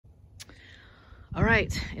All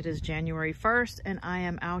right, it is January 1st and I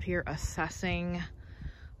am out here assessing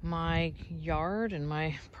my yard and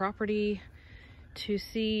my property to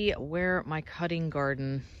see where my cutting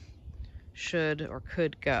garden should or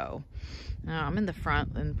could go. Now I'm in the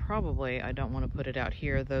front and probably I don't want to put it out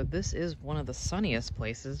here, though this is one of the sunniest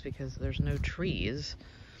places because there's no trees.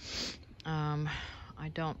 I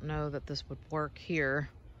don't know that this would work here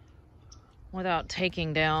without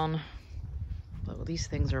taking down, well, these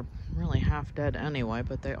things are really half dead anyway,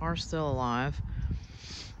 but they are still alive.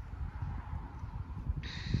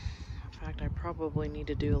 In fact, I probably need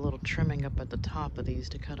to do a little trimming up at the top of these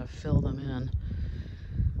to kind of fill them in.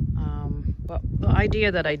 But the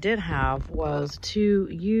idea that I did have was to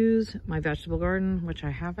use my vegetable garden, which I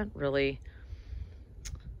haven't really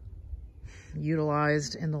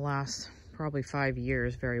utilized in the last probably 5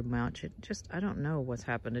 years very much. It just, I don't know what's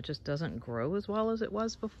happened. It just doesn't grow as well as it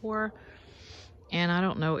was before. And I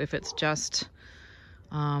don't know if it's just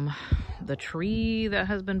the tree that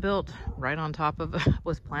has been built right on top of,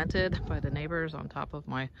 was planted by the neighbors on top of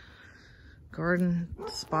my garden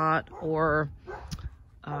spot, or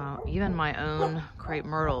even my own crepe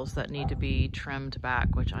myrtles that need to be trimmed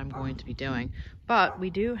back, which I'm going to be doing. But we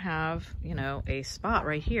do have, you know, a spot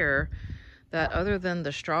right here that, other than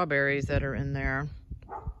the strawberries that are in there,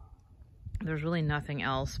 there's really nothing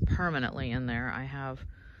else permanently in there. I have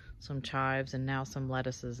some chives and now some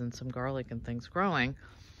lettuces and some garlic and things growing.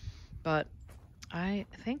 But I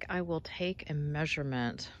think I will take a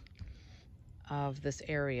measurement of this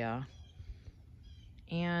area,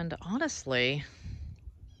 and honestly,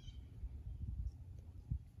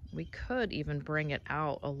 we could even bring it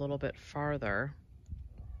out a little bit farther.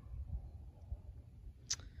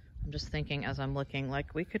 I'm just thinking as I'm looking,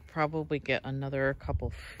 like we could probably get another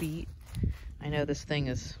couple feet. I know this thing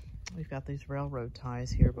is, we've got these railroad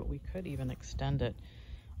ties here, but we could even extend it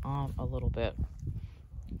a little bit.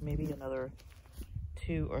 Maybe another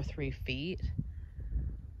 2 or 3 feet,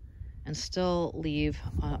 and still leave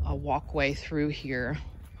a walkway through here.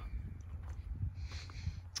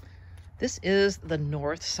 This is the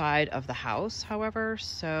north side of the house, however,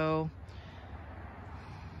 so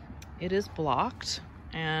it is blocked,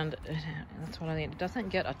 and that's what I think. It doesn't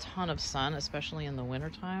get a ton of sun, especially in the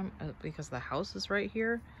wintertime, because the house is right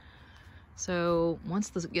here. So once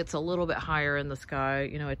this gets a little bit higher in the sky,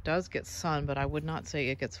 you know, it does get sun, but I would not say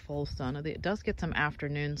it gets full sun. It does get some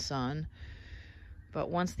afternoon sun,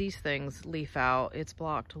 but once these things leaf out, it's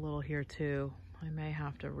blocked a little here too. I may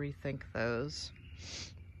have to rethink those.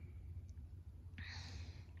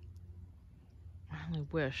 I only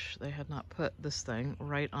wish they had not put this thing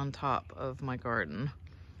right on top of my garden.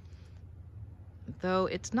 Though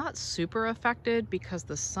it's not super affected because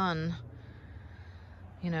the sun,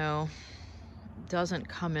 you know, doesn't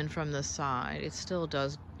come in from the side. It still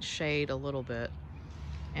does shade a little bit.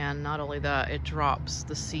 And not only that, it drops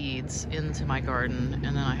the seeds into my garden,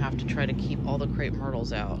 and then I have to try to keep all the crepe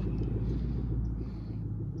myrtles out.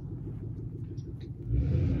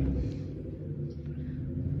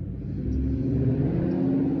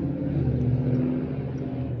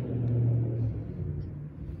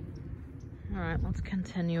 All right, let's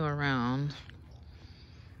continue around.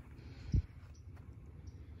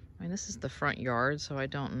 I mean, this is the front yard, so I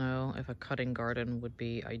don't know if a cutting garden would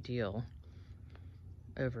be ideal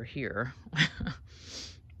over here.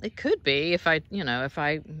 It could be if I, you know, if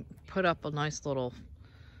I put up a nice little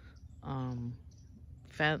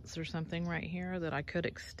fence or something right here, that I could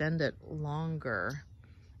extend it longer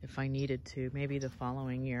if I needed to, maybe the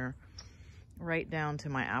following year, right down to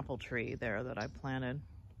my apple tree there that I planted.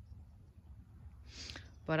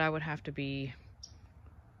 But I would have to be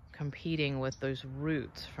competing with those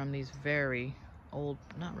roots from these very old,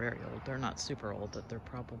 not very old, they're not super old, but they're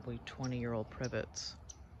probably 20-year-old privets.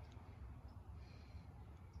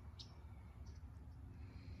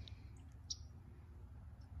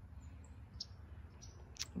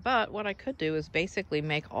 But what I could do is basically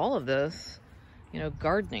make all of this, you know,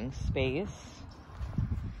 gardening space,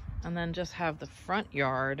 and then just have the front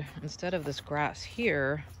yard, instead of this grass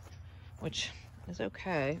here, which is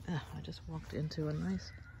okay. I just walked into a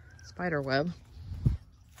nice spider web.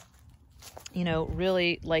 You know,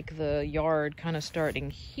 really like the yard kind of starting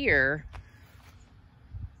here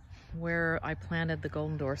where I planted the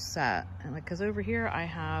golden door set. And like, cause over here I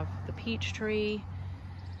have the peach tree,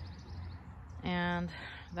 and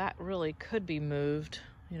that really could be moved,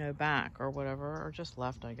 you know, back or whatever, or just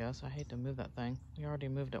left, I guess. I hate to move that thing. We already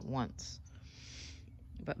moved it once.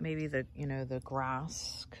 But maybe the, you know, the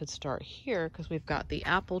grass could start here, because we've got the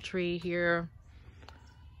apple tree here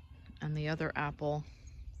and the other apple,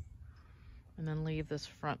 and then leave this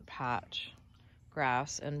front patch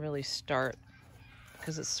grass and really start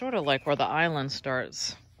because it's sort of like where the island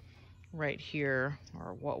starts right here,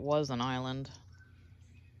 or what was an island.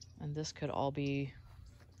 And this could all be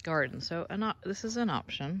garden. So this is an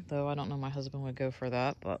option, though I don't know my husband would go for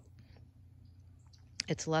that, but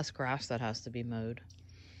it's less grass that has to be mowed.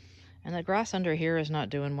 And the grass under here is not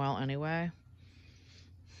doing well anyway.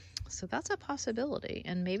 So that's a possibility.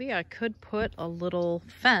 And maybe I could put a little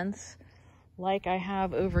fence like I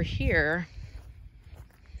have over here.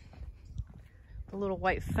 The little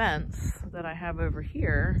white fence that I have over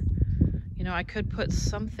here. You know, I could put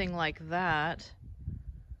something like that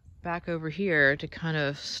back over here to kind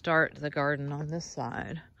of start the garden on this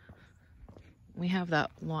side. We have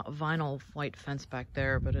that vinyl white fence back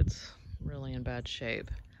there, but it's really in bad shape.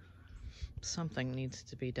 Something needs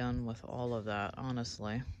to be done with all of that,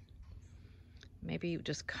 honestly. Maybe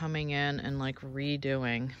just coming in and like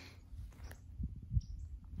redoing.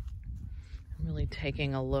 Really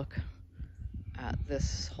taking a look at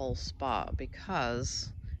this whole spot,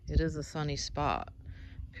 because it is a sunny spot.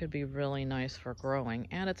 Could be really nice for growing,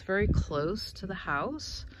 and it's very close to the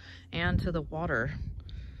house and to the water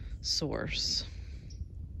source.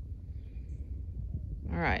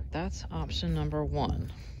 All right, that's option number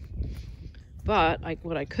one. But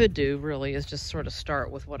what I could do really is just sort of start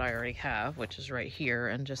with what I already have, which is right here,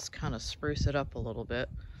 and just kind of spruce it up a little bit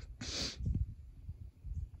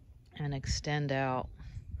and extend out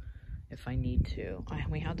if I need to.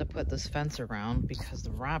 We had to put this fence around because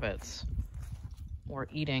the rabbits were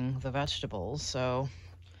eating the vegetables. So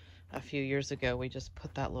a few years ago, we just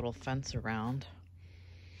put that little fence around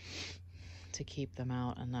to keep them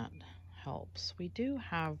out, and that helps. We do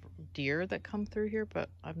have deer that come through here, but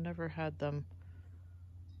I've never had them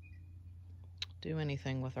do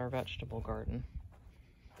anything with our vegetable garden.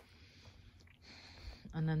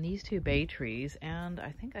 And then these two bay trees, and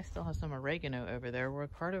I think I still have some oregano over there, were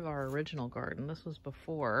part of our original garden. This was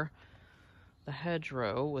before the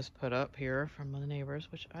hedgerow was put up here from the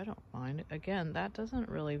neighbors, which I don't mind. Again, that doesn't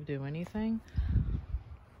really do anything.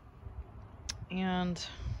 And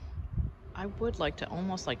I would like to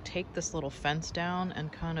almost like take this little fence down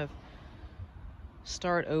and kind of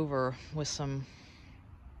start over with some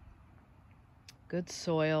good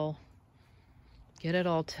soil, get it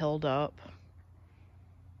all tilled up,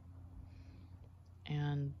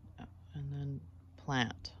 and then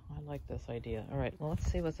plant. I like this idea. All right, well, let's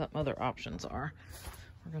see what some other options are.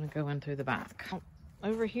 We're gonna go in through the back.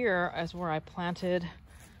 Over here is where I planted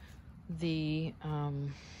the, oh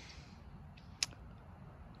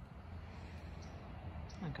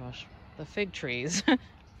my gosh, the fig trees.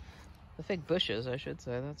 The fig bushes, I should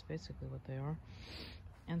say. That's basically what they are.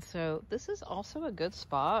 And so this is also a good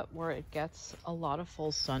spot where it gets a lot of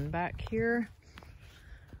full sun back here.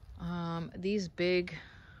 These big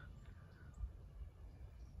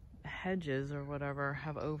hedges or whatever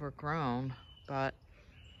have overgrown, but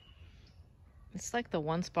it's like the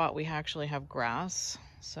one spot we actually have grass,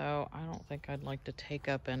 so I don't think I'd like to take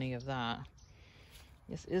up any of that.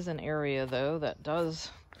 This is an area though that does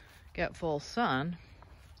get full sun,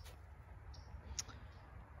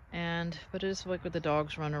 but it is like where the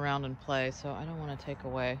dogs run around and play, so I don't want to take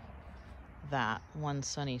away that one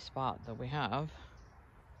sunny spot that we have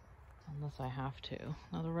unless I have to.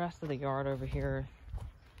 Now the rest of the yard over here,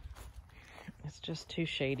 it's just too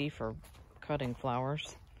shady for cutting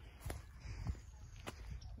flowers,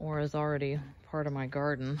 or is already part of my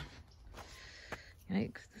garden.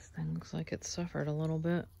 Yikes, this thing looks like it suffered a little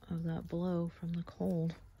bit of that blow from the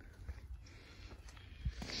cold.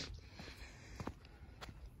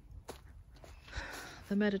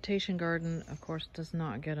 The meditation garden, of course, does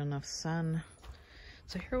not get enough sun.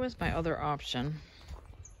 So here was my other option.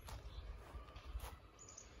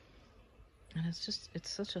 And it's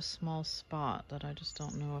such a small spot that I just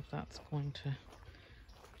don't know if that's going to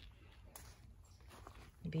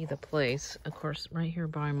be the place. Of course, right here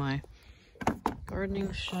by my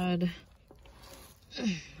gardening shed. Let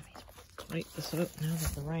me light this up now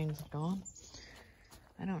that the rain's gone.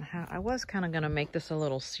 I was kind of going to make this a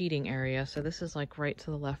little seating area. So this is like right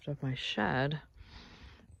to the left of my shed.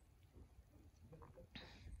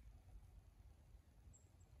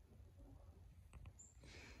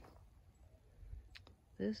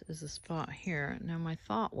 This is the spot here. Now my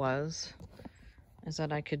thought is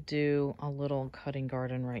that I could do a little cutting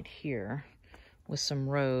garden right here with some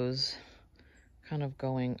rows kind of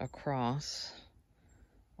going across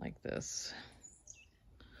like this.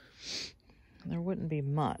 There wouldn't be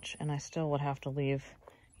much, and I still would have to leave,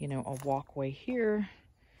 you know, a walkway here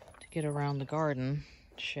to get around the garden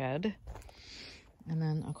shed. And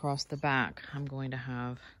then across the back, I'm going to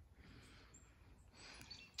have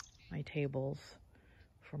my tables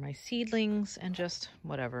for my seedlings and just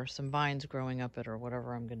whatever, some vines growing up it or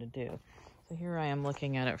whatever I'm going to do. So here I am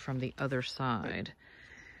looking at it from the other side.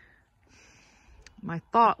 My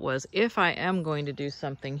thought was, if I am going to do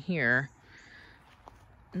something here,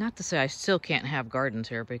 not to say I still can't have gardens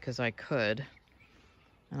here, because I could,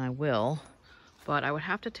 and I will, but I would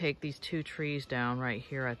have to take these 2 trees down right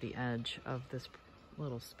here at the edge of this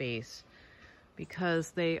little space,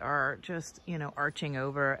 because they are just, you know, arching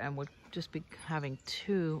over and would just be having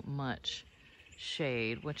too much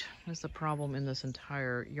shade, which is the problem in this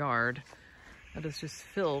entire yard that is just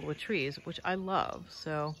filled with trees, which I love.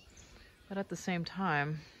 So, but at the same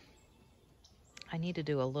time, I need to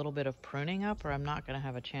do a little bit of pruning up, or I'm not going to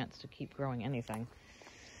have a chance to keep growing anything.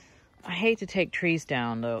 I hate to take trees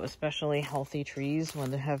down, though, especially healthy trees,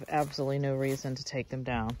 when they have absolutely no reason to take them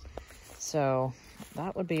down. So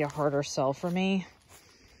that would be a harder sell for me.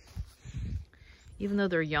 Even though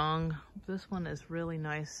they're young, this one is really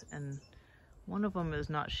nice, and one of them is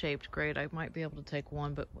not shaped great. I might be able to take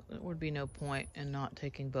one, but there would be no point in not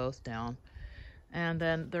taking both down. And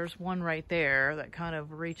then there's one right there that kind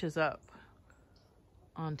of reaches up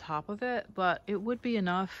on top of it, but it would be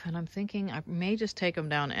enough. And I'm thinking I may just take them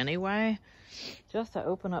down anyway, just to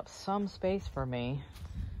open up some space for me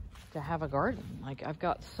to have a garden. Like, I've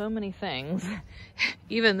got so many things,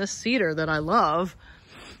 even this cedar that I love,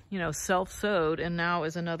 you know, self-sowed, and now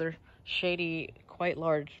is another shady, quite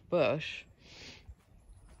large bush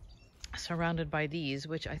surrounded by these,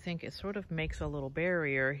 which I think it sort of makes a little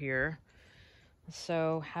barrier here.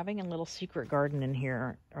 So having a little secret garden in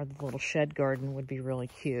here, or the little shed garden, would be really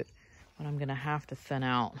cute, but I'm gonna have to thin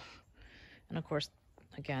out. And of course,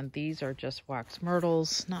 again, these are just wax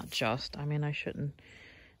myrtles. Not just, I mean, I shouldn't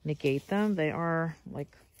negate them. They are like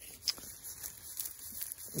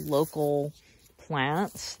local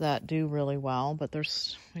plants that do really well, but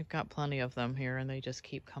we've got plenty of them here, and they just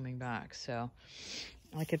keep coming back. So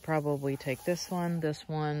I could probably take this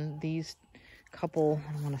one, these couple,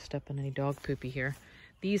 I don't want to step in any dog poopy here,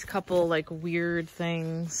 these couple like weird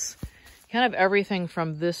things, kind of everything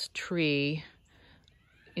from this tree,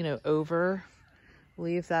 you know, over.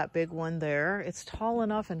 Leave that big one there. It's tall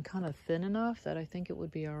enough and kind of thin enough that I think it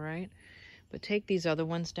would be all right. But take these other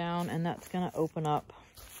ones down, and that's going to open up,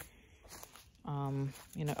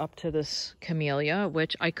 you know, up to this camellia,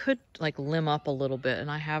 which I could like limb up a little bit, and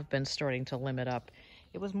I have been starting to limb it up.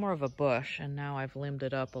 It was more of a bush, and now I've limbed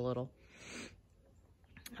it up a little,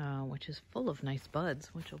 which is full of nice buds,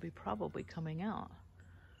 which will be probably coming out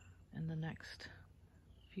in the next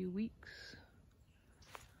few weeks.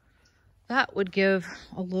 That would give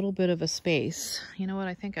a little bit of a space. You know what,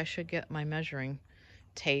 I think I should get my measuring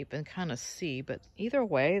tape and kind of see, but either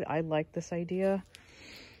way, I like this idea.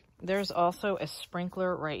 There's also a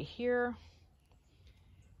sprinkler right here,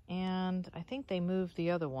 and I think they moved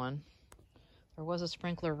the other one. There was a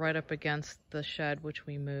sprinkler right up against the shed, which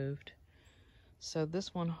we moved. So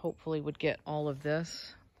this one hopefully would get all of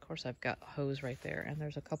this. Of course, I've got a hose right there, and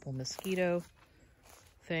there's a couple mosquito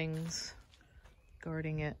things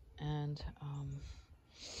guarding it and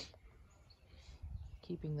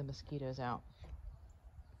keeping the mosquitoes out.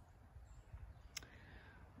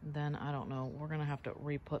 Then I don't know, we're gonna have to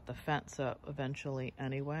re-put the fence up eventually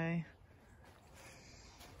anyway,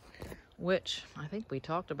 which I think we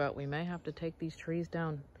talked about. We may have to take these trees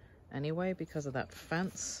down anyway because of that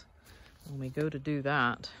fence. When we go to do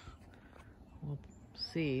that, we'll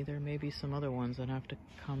see. There may be some other ones that have to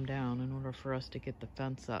come down in order for us to get the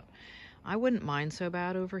fence up. I wouldn't mind so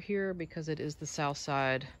bad over here because it is the south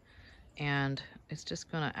side, and it's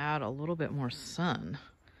just gonna add a little bit more sun.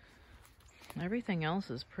 Everything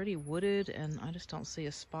else is pretty wooded, and I just don't see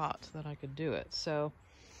a spot that I could do it. So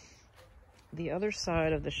the other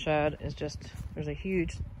side of the shed is just, there's a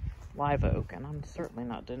huge live oak, and I'm certainly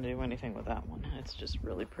not going to do anything with that one. It's just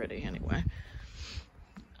really pretty anyway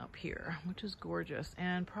up here, which is gorgeous.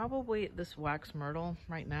 And probably this wax myrtle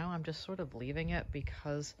right now, I'm just sort of leaving it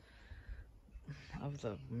because of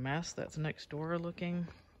the mess that's next door, looking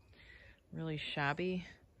really shabby.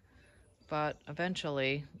 But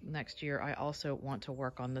eventually next year I also want to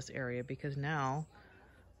work on this area, because now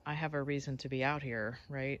I have a reason to be out here,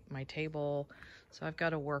 right? My table. So I've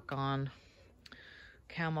got to work on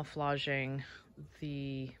camouflaging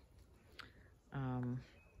the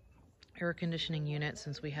air conditioning unit,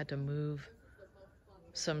 since we had to move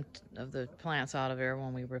some of the plants out of there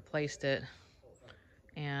when we replaced it.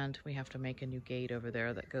 And we have to make a new gate over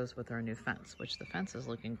there that goes with our new fence, which the fence is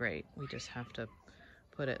looking great. We just have to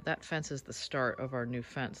put it, that fence is the start of our new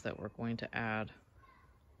fence that we're going to add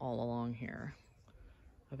all along here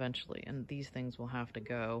eventually. And these things will have to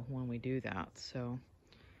go when we do that. So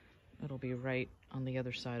it'll be right on the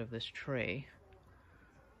other side of this tree.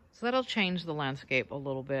 So that'll change the landscape a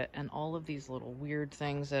little bit, and all of these little weird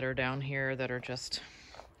things that are down here that are just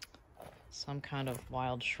some kind of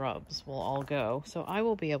wild shrubs will all go. So I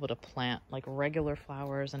will be able to plant like regular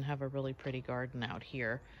flowers and have a really pretty garden out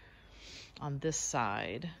here on this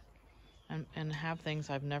side, and have things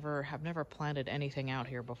have never planted anything out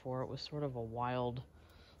here before. It was sort of a wild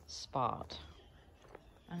spot,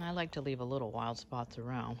 and I like to leave a little wild spots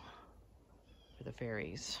around for the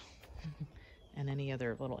fairies and any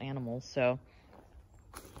other little animals.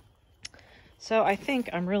 So I think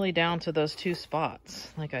I'm really down to those two spots,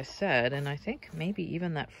 like I said, and I think maybe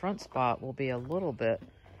even that front spot will be a little bit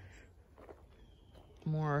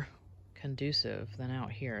more conducive than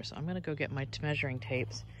out here. So I'm gonna go get my measuring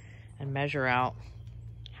tapes and measure out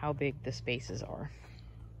how big the spaces are.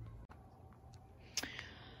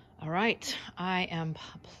 All right, I am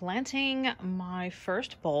planting my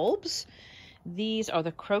first bulbs. These are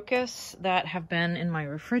the crocus that have been in my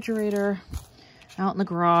refrigerator out in the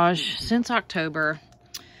garage since October.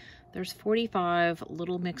 There's 45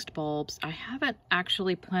 little mixed bulbs. I haven't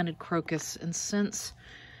actually planted crocus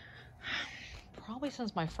probably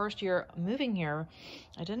since my first year moving here.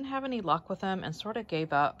 I didn't have any luck with them and sort of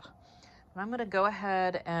gave up. But I'm gonna go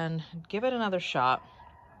ahead and give it another shot.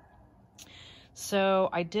 So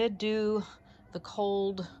I did do the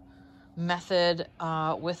cold method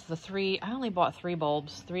with the I only bought 3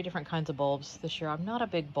 bulbs, 3 different kinds of bulbs this year. I'm not a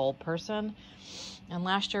big bulb person. And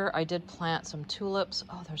last year I did plant some tulips.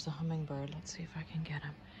 Oh, there's a hummingbird. Let's see if I can get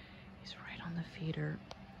him. He's right on the feeder.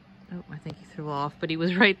 Oh, I think he threw off, but he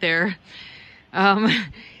was right there.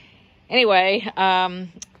 Anyway,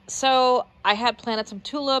 so I had planted some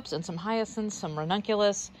tulips and some hyacinths, some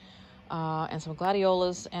ranunculus, and some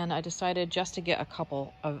gladiolas, and I decided just to get a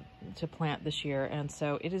couple to plant this year. And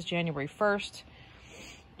so it is January 1st,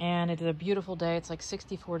 and it is a beautiful day. It's like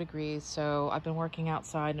 64 degrees, so I've been working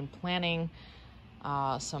outside and planting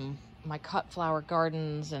my cut flower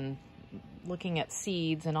gardens and looking at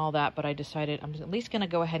seeds and all that, but I decided I'm at least going to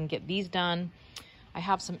go ahead and get these done. I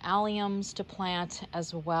have some alliums to plant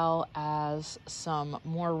as well as some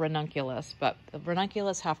more ranunculus, but the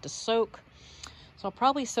ranunculus have to soak. So I'll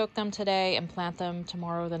probably soak them today and plant them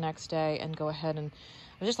tomorrow, the next day, and go ahead and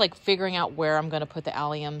I'm just like figuring out where I'm going to put the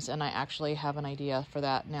alliums, and I actually have an idea for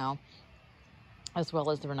that now, as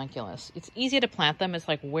well as the ranunculus. It's easy to plant them. It's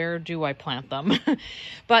like, where do I plant them?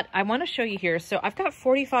 But I want to show you here. So I've got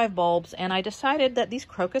 45 bulbs, and I decided that these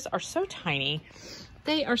crocus are so tiny.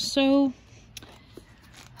 They are so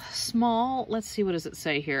small. Let's see, what does it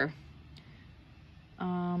say here?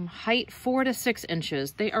 Height 4 to 6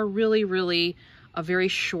 inches. They are really, really a very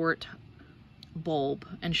short bulb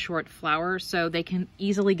and short flower, so they can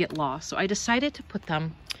easily get lost. So I decided to put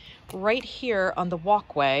them right here on the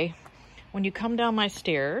walkway when you come down my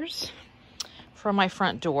stairs from my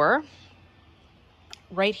front door,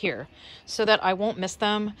 right here, so that I won't miss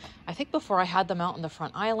them. I think before I had them out in the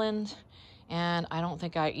front island, and I don't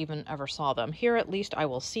think I even ever saw them. Here at least I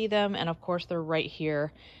will see them, and of course they're right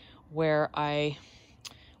here where I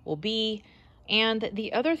will be. And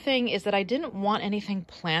the other thing is that I didn't want anything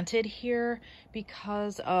planted here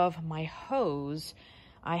because of my hose.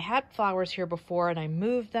 I had flowers here before and I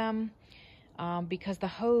moved them because the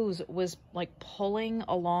hose was like pulling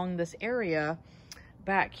along this area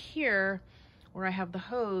back here where I have the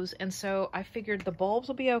hose. And so I figured the bulbs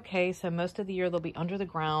will be okay. So most of the year they'll be under the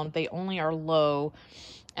ground. They only are low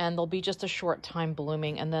and they'll be just a short time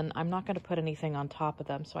blooming. And then I'm not going to put anything on top of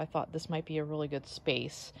them. So I thought this might be a really good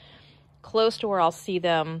space close to where I'll see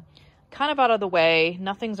them, kind of out of the way.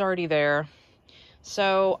 Nothing's already there.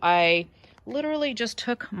 So I literally just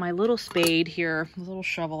took my little spade here, the little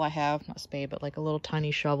shovel I have, not spade, but like a little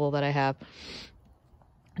tiny shovel that I have.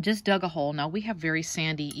 Just dug a hole. Now we have very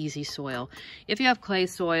sandy, easy soil. If you have clay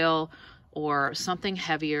soil or something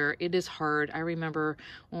heavier, it is hard. I remember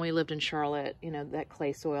when we lived in Charlotte, you know, that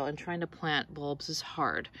clay soil, and trying to plant bulbs is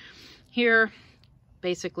hard. Here,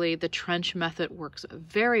 basically, the trench method works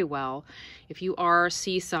very well. If you are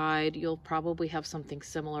seaside, you'll probably have something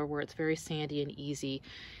similar where it's very sandy and easy.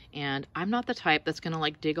 And I'm not the type that's gonna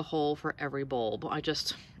like dig a hole for every bulb. I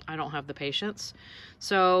don't have the patience.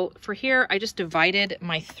 So for here, I just divided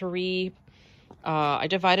my I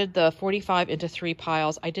divided the 45 into 3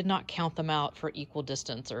 piles. I did not count them out for equal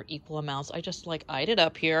distance or equal amounts. I just like eyed it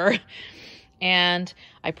up here. And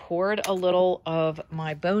I poured a little of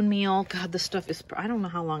my bone meal. God, this stuff is, I don't know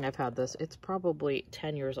how long I've had this. It's probably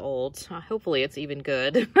 10 years old. So hopefully it's even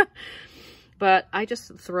good. But I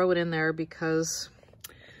just throw it in there because,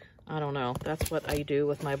 I don't know, that's what I do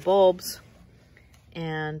with my bulbs.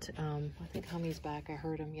 And I think Hummy's back. I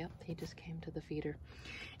heard him. Yep, he just came to the feeder.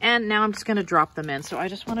 And now I'm just going to drop them in. So I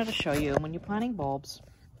just wanted to show you, when you're planting bulbs,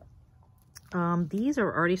 these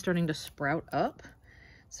are already starting to sprout up.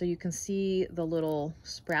 So you can see the little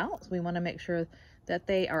sprouts. We want to make sure that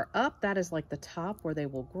they are up. That is like the top where they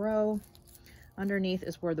will grow. Underneath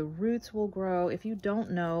is where the roots will grow. If you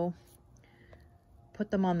don't know, put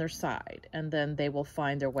them on their side and then they will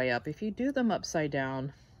find their way up. If you do them upside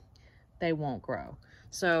down, they won't grow.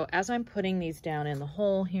 So as I'm putting these down in the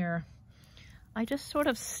hole here, I just sort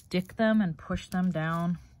of stick them and push them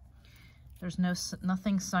down. There's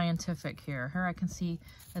nothing scientific here. Here I can see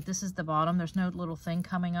that this is the bottom. There's no little thing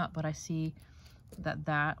coming up, but I see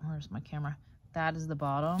that, where's my camera? That is the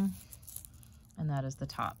bottom and that is the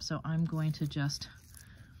top. So I'm going to just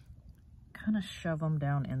kind of shove them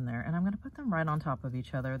down in there, and I'm going to put them right on top of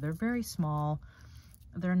each other. They're very small.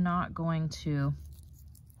 They're not going to,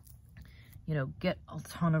 you know, get a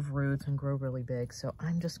ton of roots and grow really big. So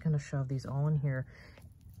I'm just going to shove these all in here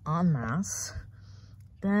en masse.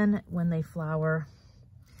 Then when they flower,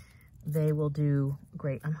 they will do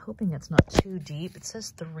great. I'm hoping it's not too deep. It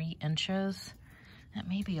says 3 inches. That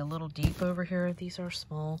may be a little deep over here. These are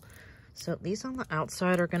small. So these on the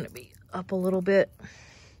outside are going to be up a little bit.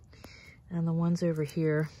 And the ones over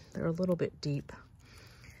here, they're a little bit deep.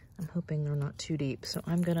 I'm hoping they're not too deep. So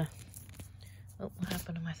I'm going to... Oh, what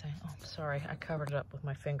happened to my thing? Oh, sorry. I covered it up with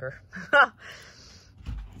my finger. All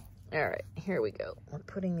right, here we go. We're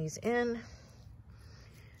putting these in.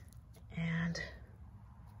 And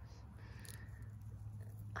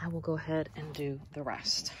I will go ahead and do the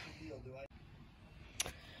rest.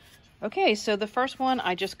 Okay, so the first one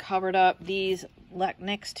I just covered up. These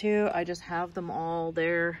next two, I just have them all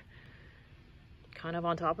there kind of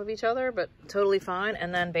on top of each other, but totally fine.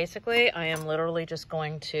 And then basically I am literally just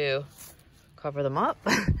going to cover them up.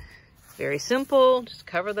 Very simple, just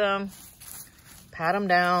cover them, pat them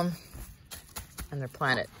down, and they're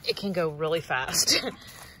planted. It can go really fast.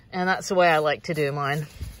 And that's the way I like to do mine.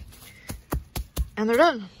 And they're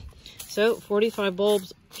done. So 45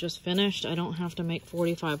 bulbs just finished. I don't have to make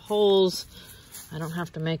 45 holes. I don't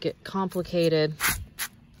have to make it complicated.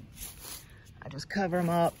 I just cover them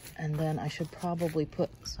up, and then I should probably put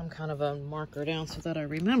some kind of a marker down so that I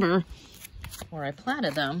remember where I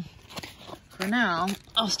planted them. For now,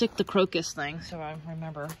 I'll stick the crocus thing so I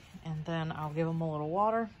remember, and then I'll give them a little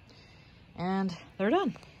water, and they're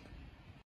done.